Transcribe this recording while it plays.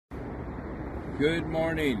Good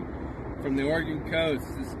morning from the Oregon coast.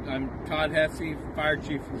 I'm Todd Hesse, Fire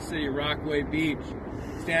Chief for the city of Rockaway Beach.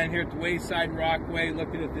 Standing here at the Wayside Rockaway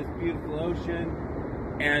looking at this beautiful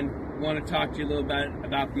ocean and want to talk to you a little bit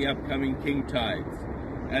about the upcoming king tides.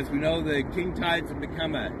 As we know, the king tides have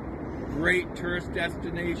become a great tourist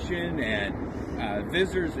destination, and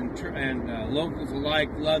visitors and locals alike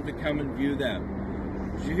love to come and view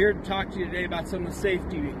them. So here to talk to you today about some of the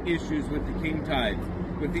safety issues with the king tides.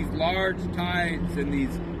 With these large tides and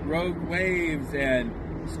these rogue waves and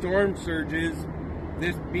storm surges,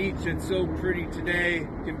 this beach that's so pretty today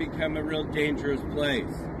can become a real dangerous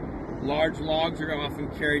place. Large logs are often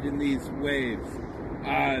carried in these waves.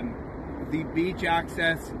 The beach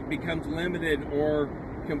access becomes limited or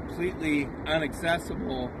completely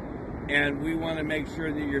inaccessible, and we want to make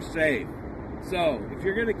sure that you're safe. So, if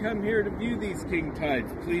you're going to come here to view these king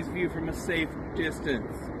tides, please view from a safe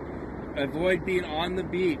distance. Avoid being on the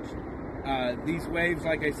beach. These waves,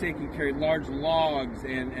 like I say, can carry large logs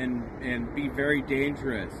and be very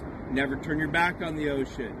dangerous. Never turn your back on the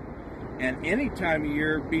ocean. And any time of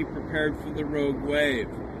year, be prepared for the rogue wave.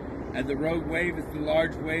 And the rogue wave is the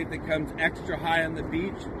large wave that comes extra high on the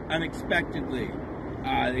beach unexpectedly.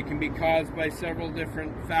 It can be caused by several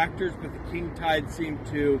different factors, but the king tides seem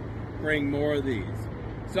to bring more of these.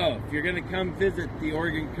 So, if you're going to come visit the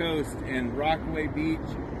Oregon coast and Rockaway Beach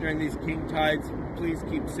during these king tides, please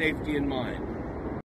keep safety in mind.